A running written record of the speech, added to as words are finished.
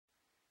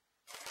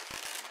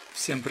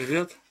Всем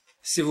привет!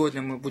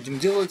 Сегодня мы будем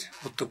делать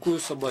вот такую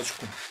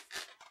собачку.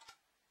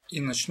 И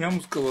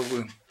начнем с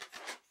головы.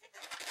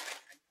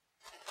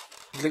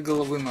 Для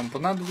головы нам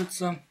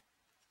понадобится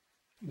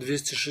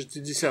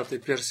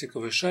 260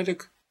 персиковый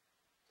шарик,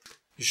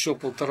 еще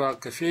 1,5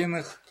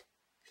 кофейных,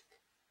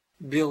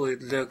 белый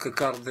для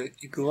кокарды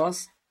и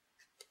глаз,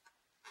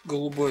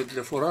 голубой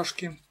для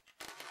фуражки,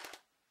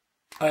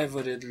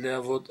 айвори для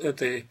вот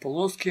этой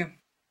полоски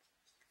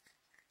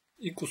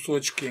и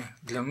кусочки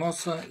для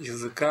носа,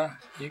 языка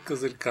и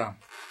козырька.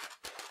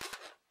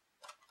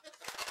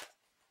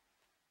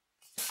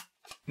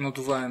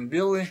 Надуваем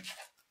белый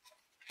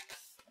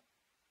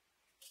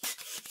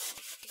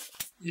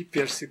и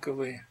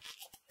персиковый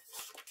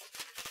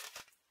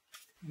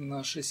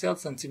на 60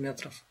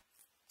 сантиметров.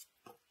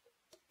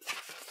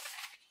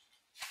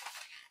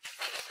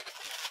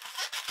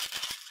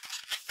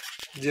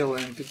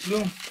 Делаем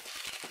петлю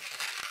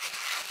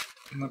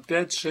на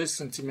 5-6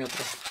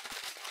 сантиметров.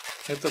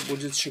 Это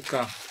будет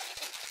щека.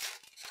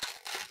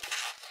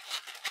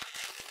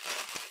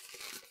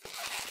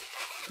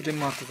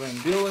 Приматываем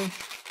белый.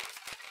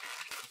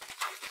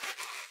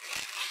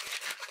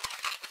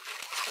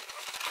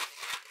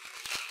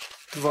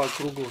 Два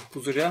круглых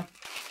пузыря.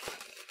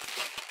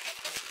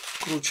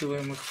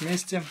 Скручиваем их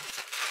вместе.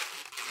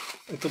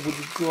 Это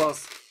будет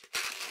глаз.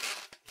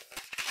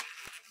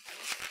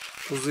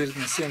 Пузырь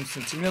на 7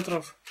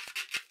 сантиметров.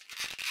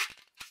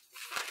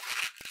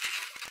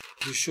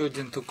 Еще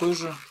один такой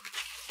же.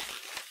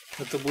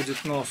 Это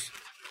будет нос.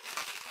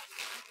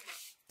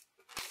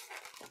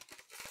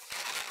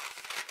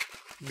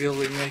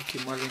 Белый мягкий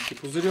маленький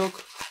пузырек.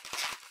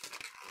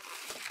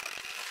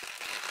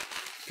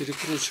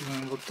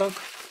 Перекручиваем вот так.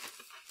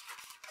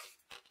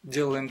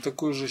 Делаем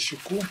такую же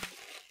щеку.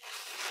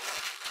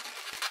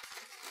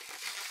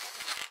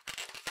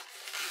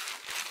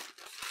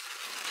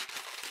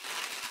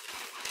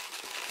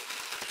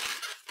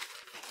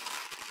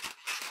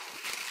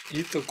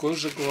 И такой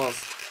же глаз.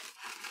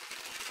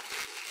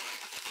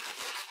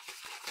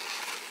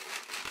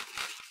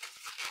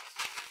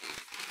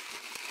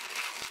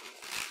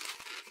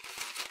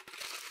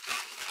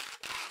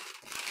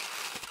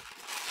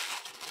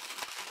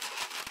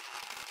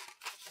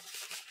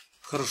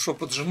 Хорошо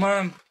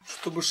поджимаем,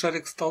 чтобы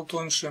шарик стал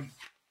тоньше.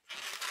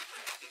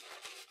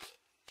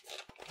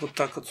 Вот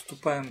так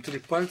отступаем 3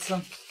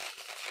 пальца.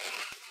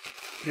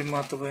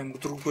 Приматываем к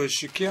другой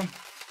щеке.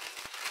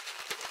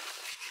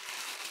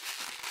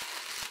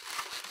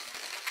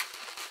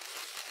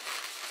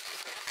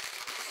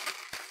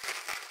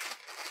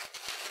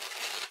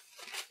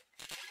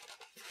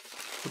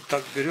 Вот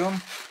так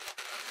берем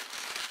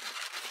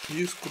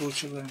и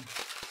скручиваем.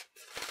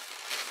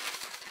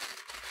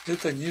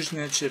 Это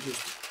нижняя челюсть.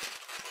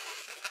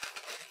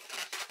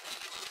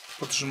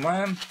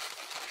 Поджимаем,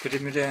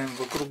 перемеряем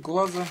вокруг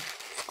глаза,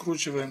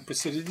 скручиваем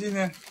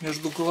посередине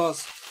между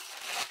глаз.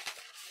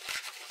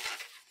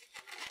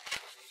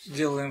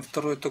 Делаем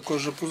второй такой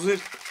же пузырь.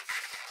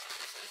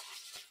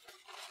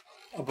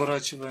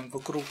 Оборачиваем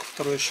вокруг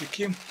второй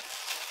щеки.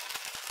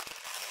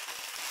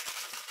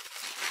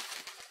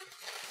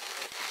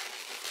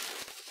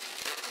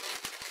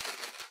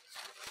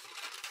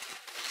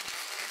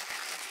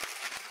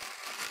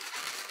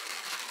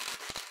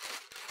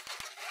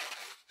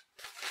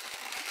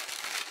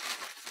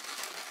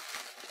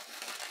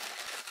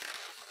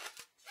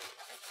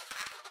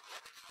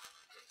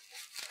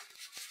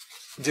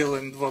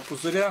 Делаем 2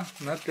 пузыря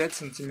на 5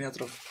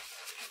 сантиметров.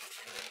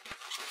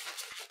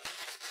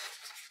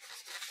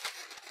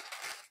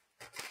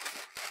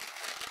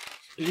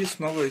 И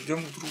снова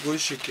идем к другой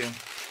щеке.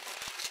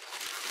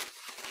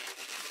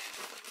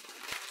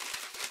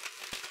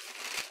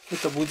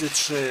 Это будет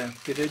шея,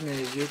 передняя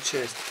ее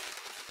часть.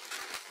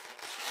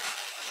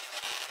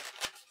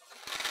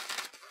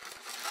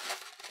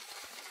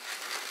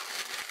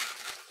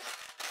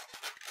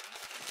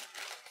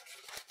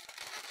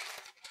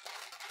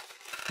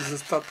 Из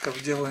остатков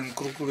делаем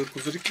круглые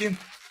пузырьки.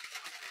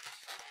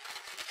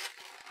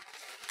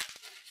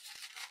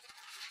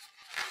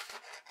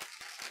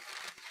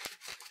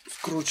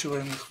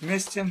 Скручиваем их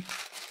вместе.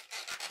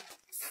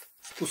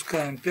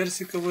 Спускаем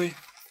персиковый.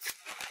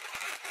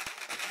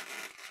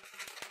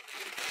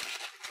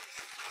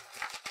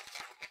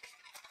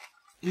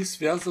 И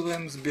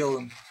связываем с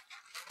белым.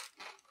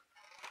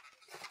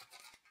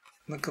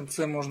 На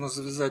конце можно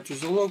завязать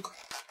узелок.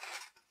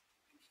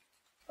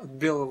 От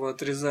белого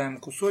отрезаем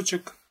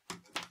кусочек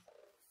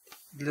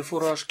для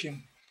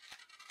фуражки.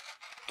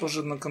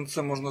 Тоже на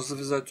конце можно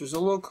завязать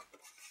узелок.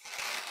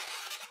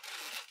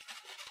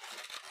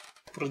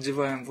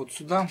 Продеваем вот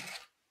сюда.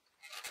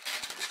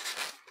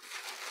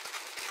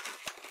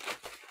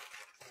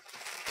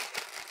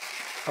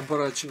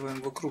 Оборачиваем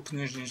вокруг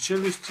нижней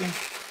челюсти.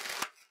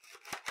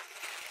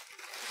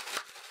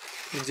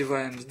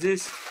 Продеваем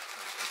здесь.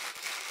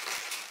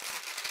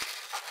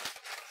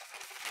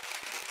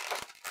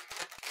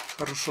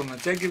 Хорошо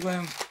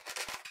натягиваем.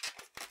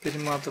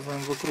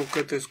 Перематываем вокруг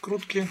этой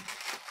скрутки.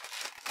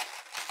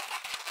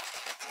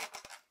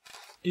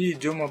 И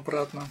идем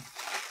обратно.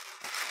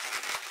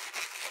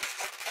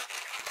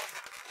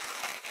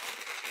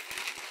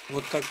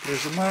 Вот так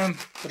прижимаем,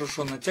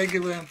 хорошо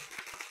натягиваем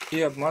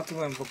и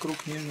обматываем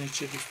вокруг нижней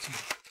челюсти.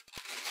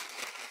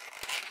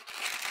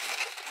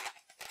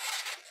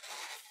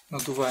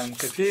 Надуваем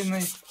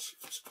кофейной.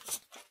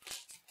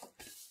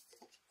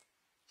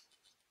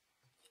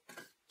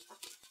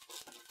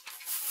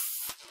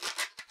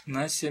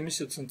 На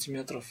 70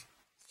 сантиметров.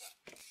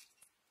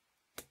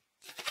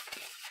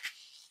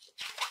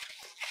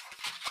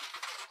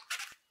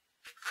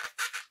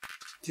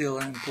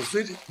 Делаем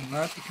пузырь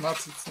на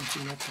 15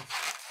 сантиметров.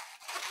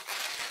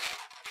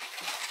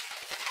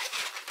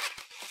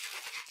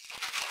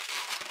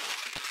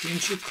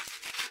 Пинчик.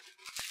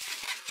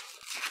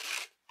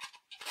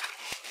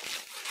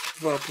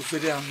 2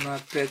 пузыря на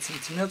 5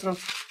 сантиметров.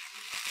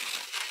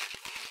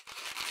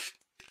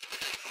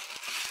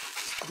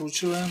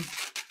 Скручиваем.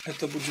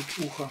 Это будет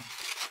ухо.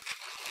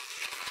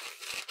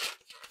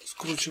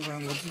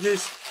 Скручиваем вот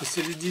здесь,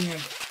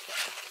 посередине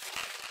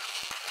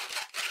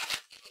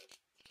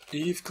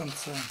и в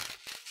конце.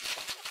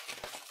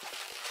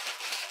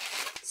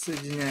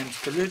 Соединяем с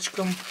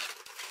колечком.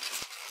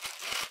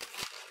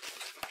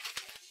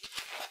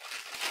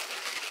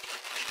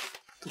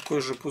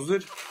 Такой же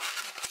пузырь.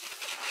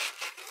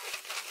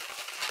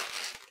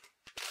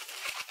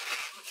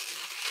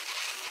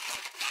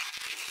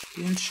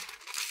 Пинч.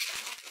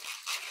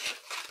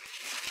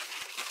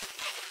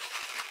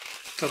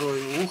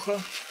 Второе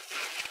ухо.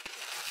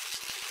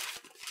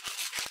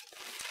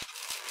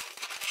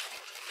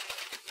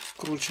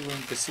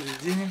 Скручиваем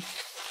посередине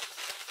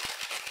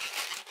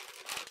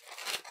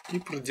и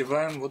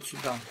продеваем вот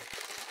сюда.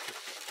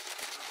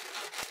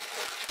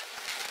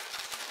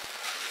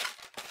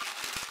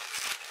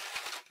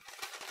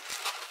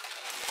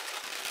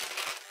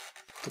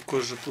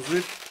 Такой же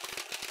пузырь.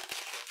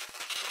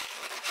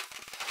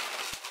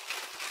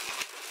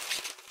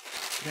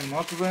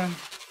 Приматываем.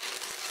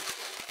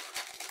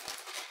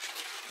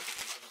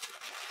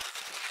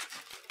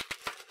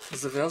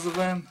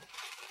 Завязываем.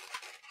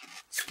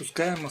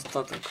 Спускаем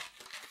остаток.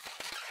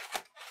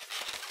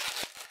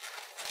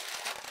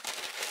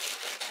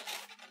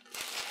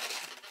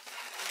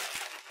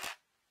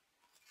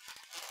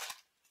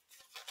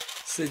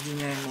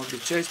 Соединяем обе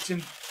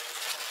части.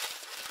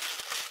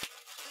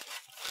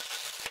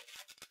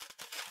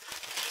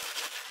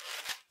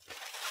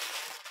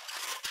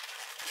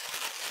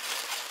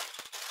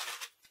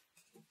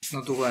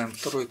 Надуваем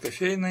второй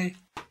кофейной.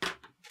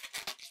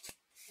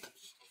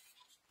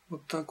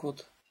 Вот так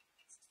вот.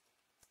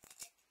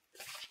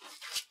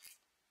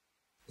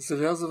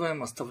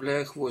 Завязываем,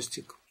 оставляя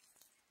хвостик.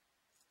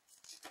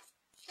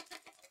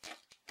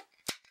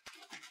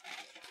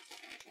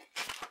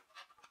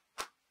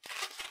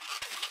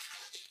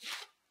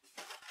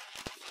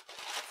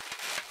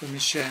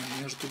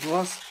 Помещаем между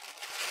глаз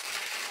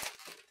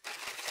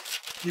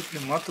и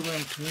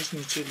приматываем к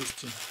нижней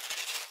челюсти.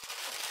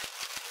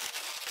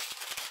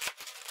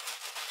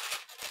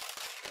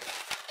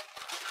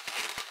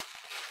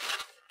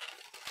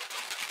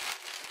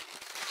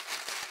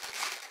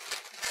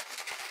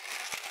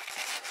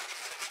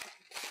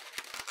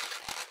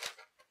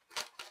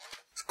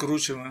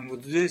 Скручиваем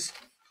вот здесь.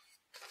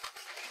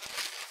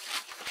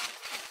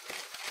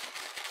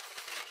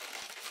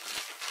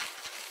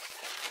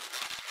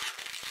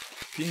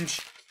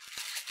 Пинч.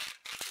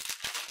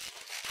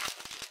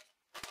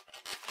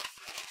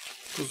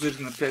 Пузырь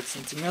на 5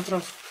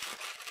 сантиметров.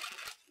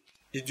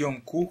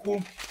 Идем к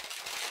уху.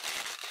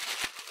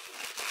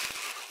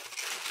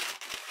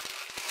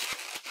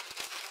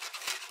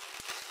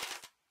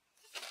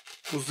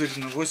 Пузырь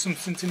на 8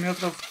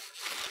 сантиметров.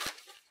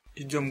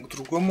 Идем к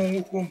другому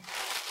уху.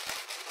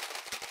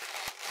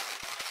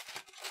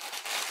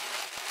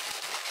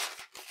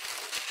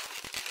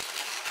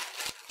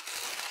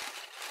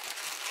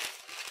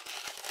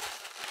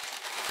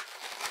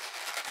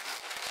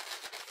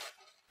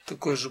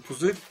 Такой же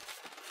пузырь.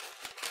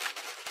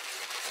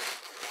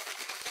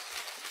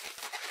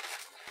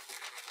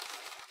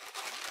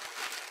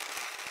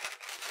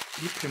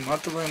 И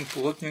приматываем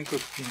плотненько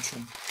к пинчу.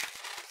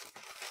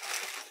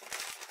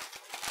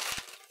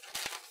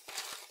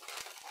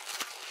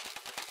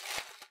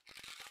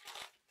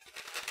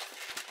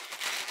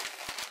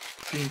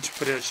 Пинч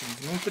прячем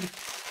внутрь.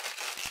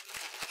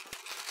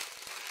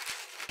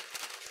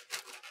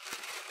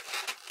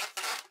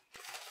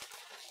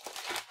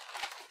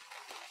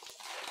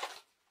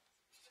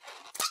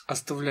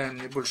 Оставляем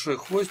небольшой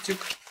хвостик.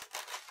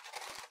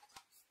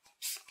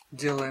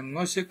 Делаем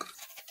носик.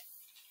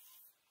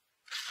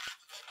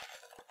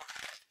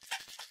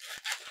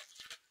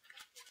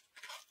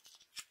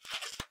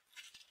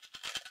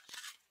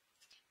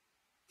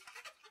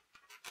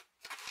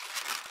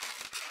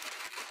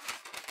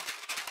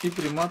 И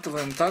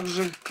приматываем так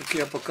же, как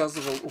я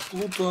показывал у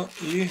Плуто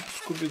и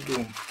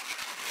Скуби-Ду.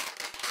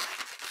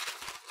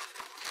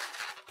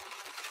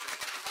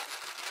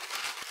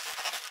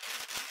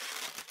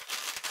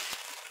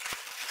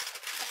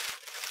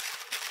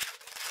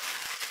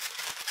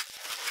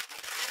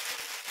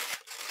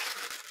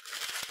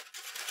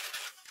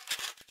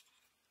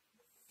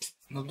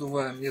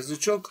 Надуваем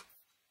язычок.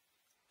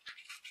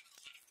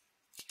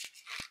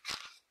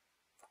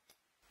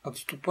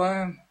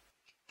 Отступаем,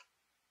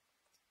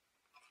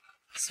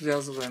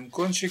 связываем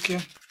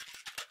кончики.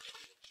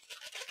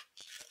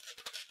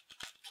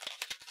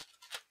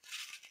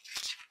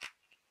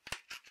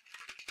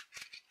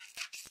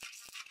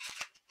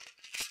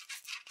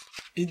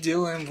 И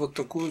делаем вот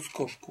такую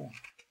скобку.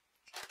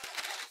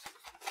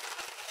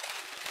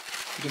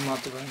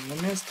 Приматываем на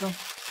место.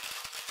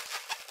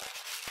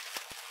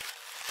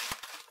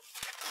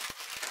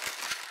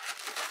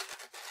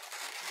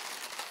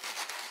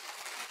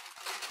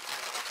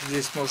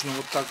 Здесь можно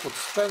вот так вот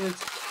вставить,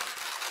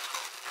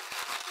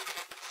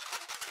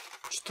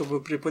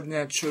 чтобы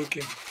приподнять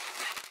щеки.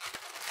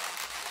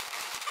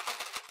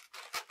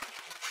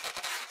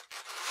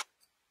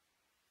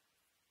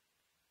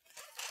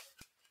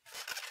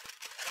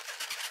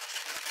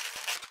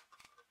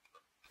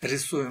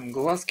 Рисуем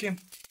глазки.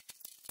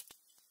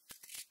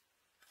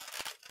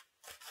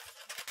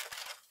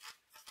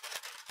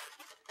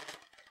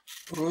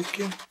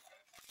 Бровки.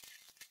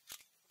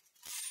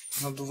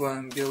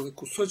 Надуваем белый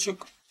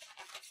кусочек.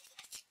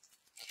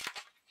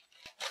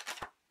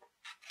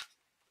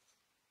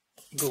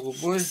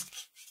 Голубой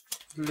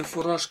для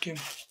фуражки.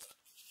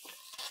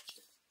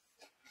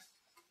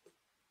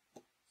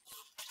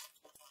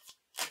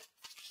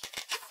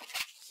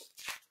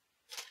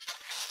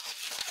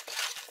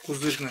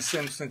 Пузырь на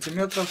 7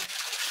 сантиметров.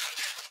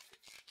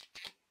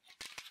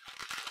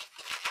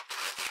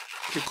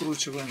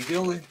 Прикручиваем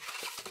белый.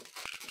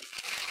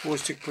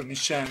 Хвостик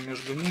помещаем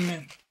между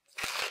ними.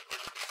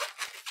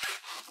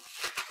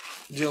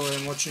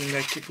 Делаем очень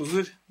мягкий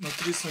пузырь на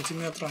 3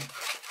 сантиметра.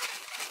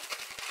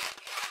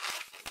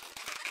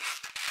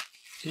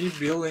 И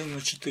белый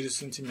на 4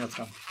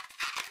 сантиметра.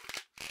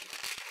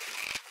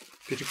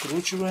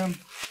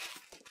 Перекручиваем.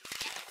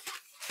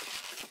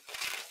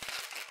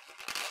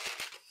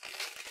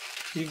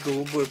 И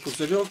голубой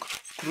пузырек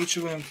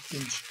скручиваем в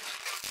пинч.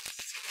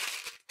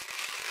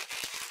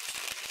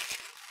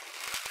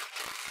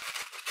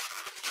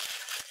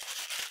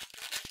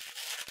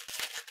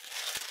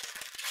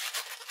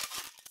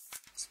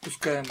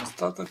 Спускаем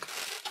остаток.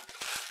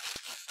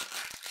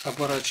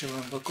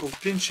 Оборачиваем вокруг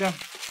пинча.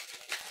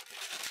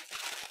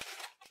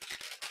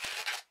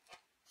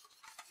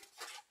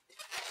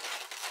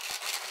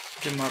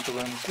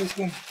 Приматываем к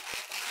уху.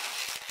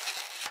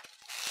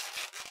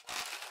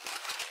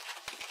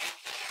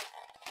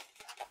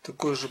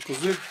 Такой же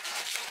пузырь.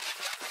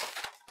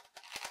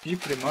 И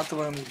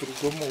приматываем к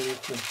другому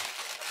уху.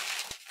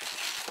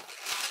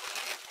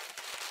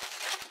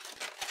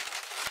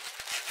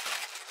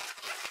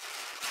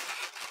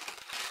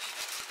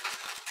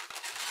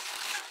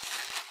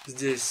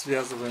 Здесь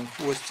связываем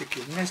хвостики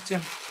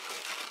вместе.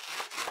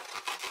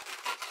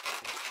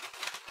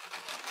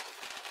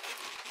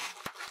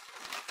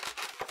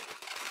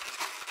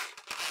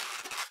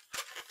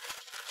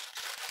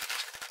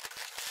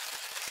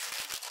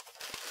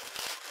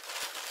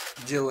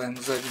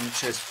 Делаем заднюю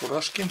часть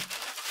фуражки.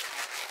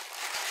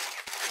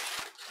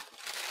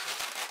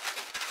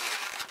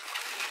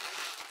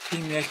 И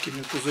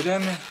мягкими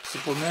пузырями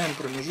заполняем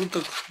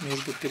промежуток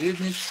между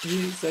передней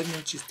и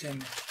задней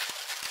частями.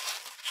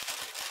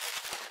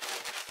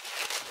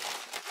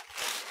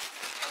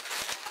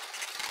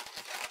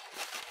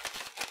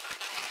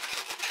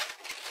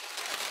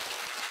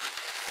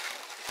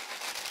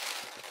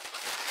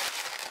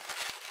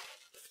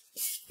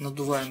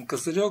 Надуваем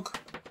козырек.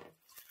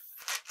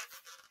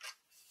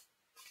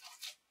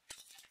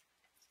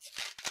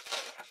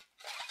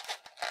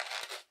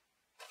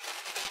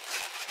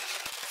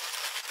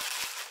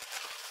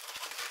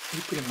 И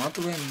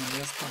приматываем на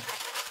место.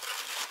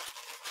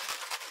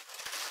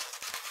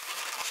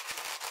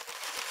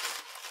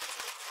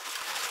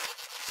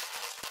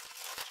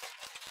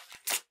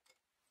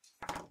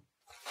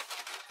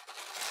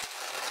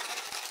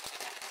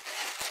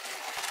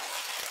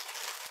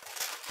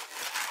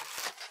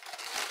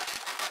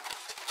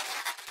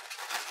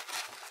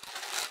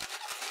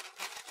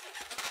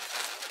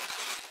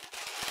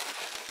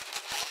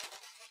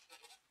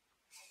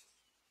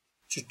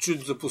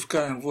 Чуть-чуть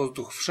запускаем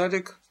воздух в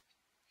шарик.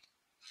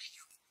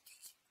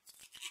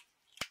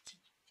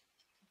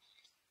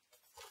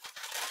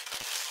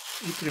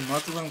 И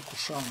приматываем к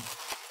ушам.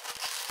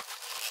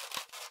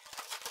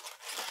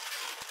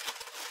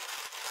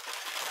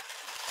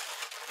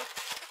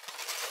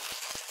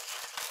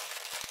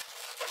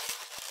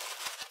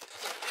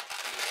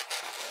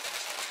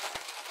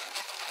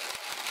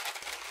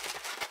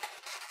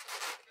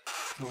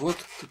 Вот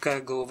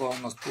такая голова у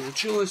нас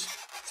получилась.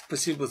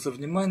 Спасибо за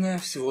внимание,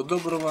 всего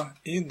доброго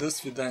и до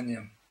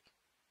свидания.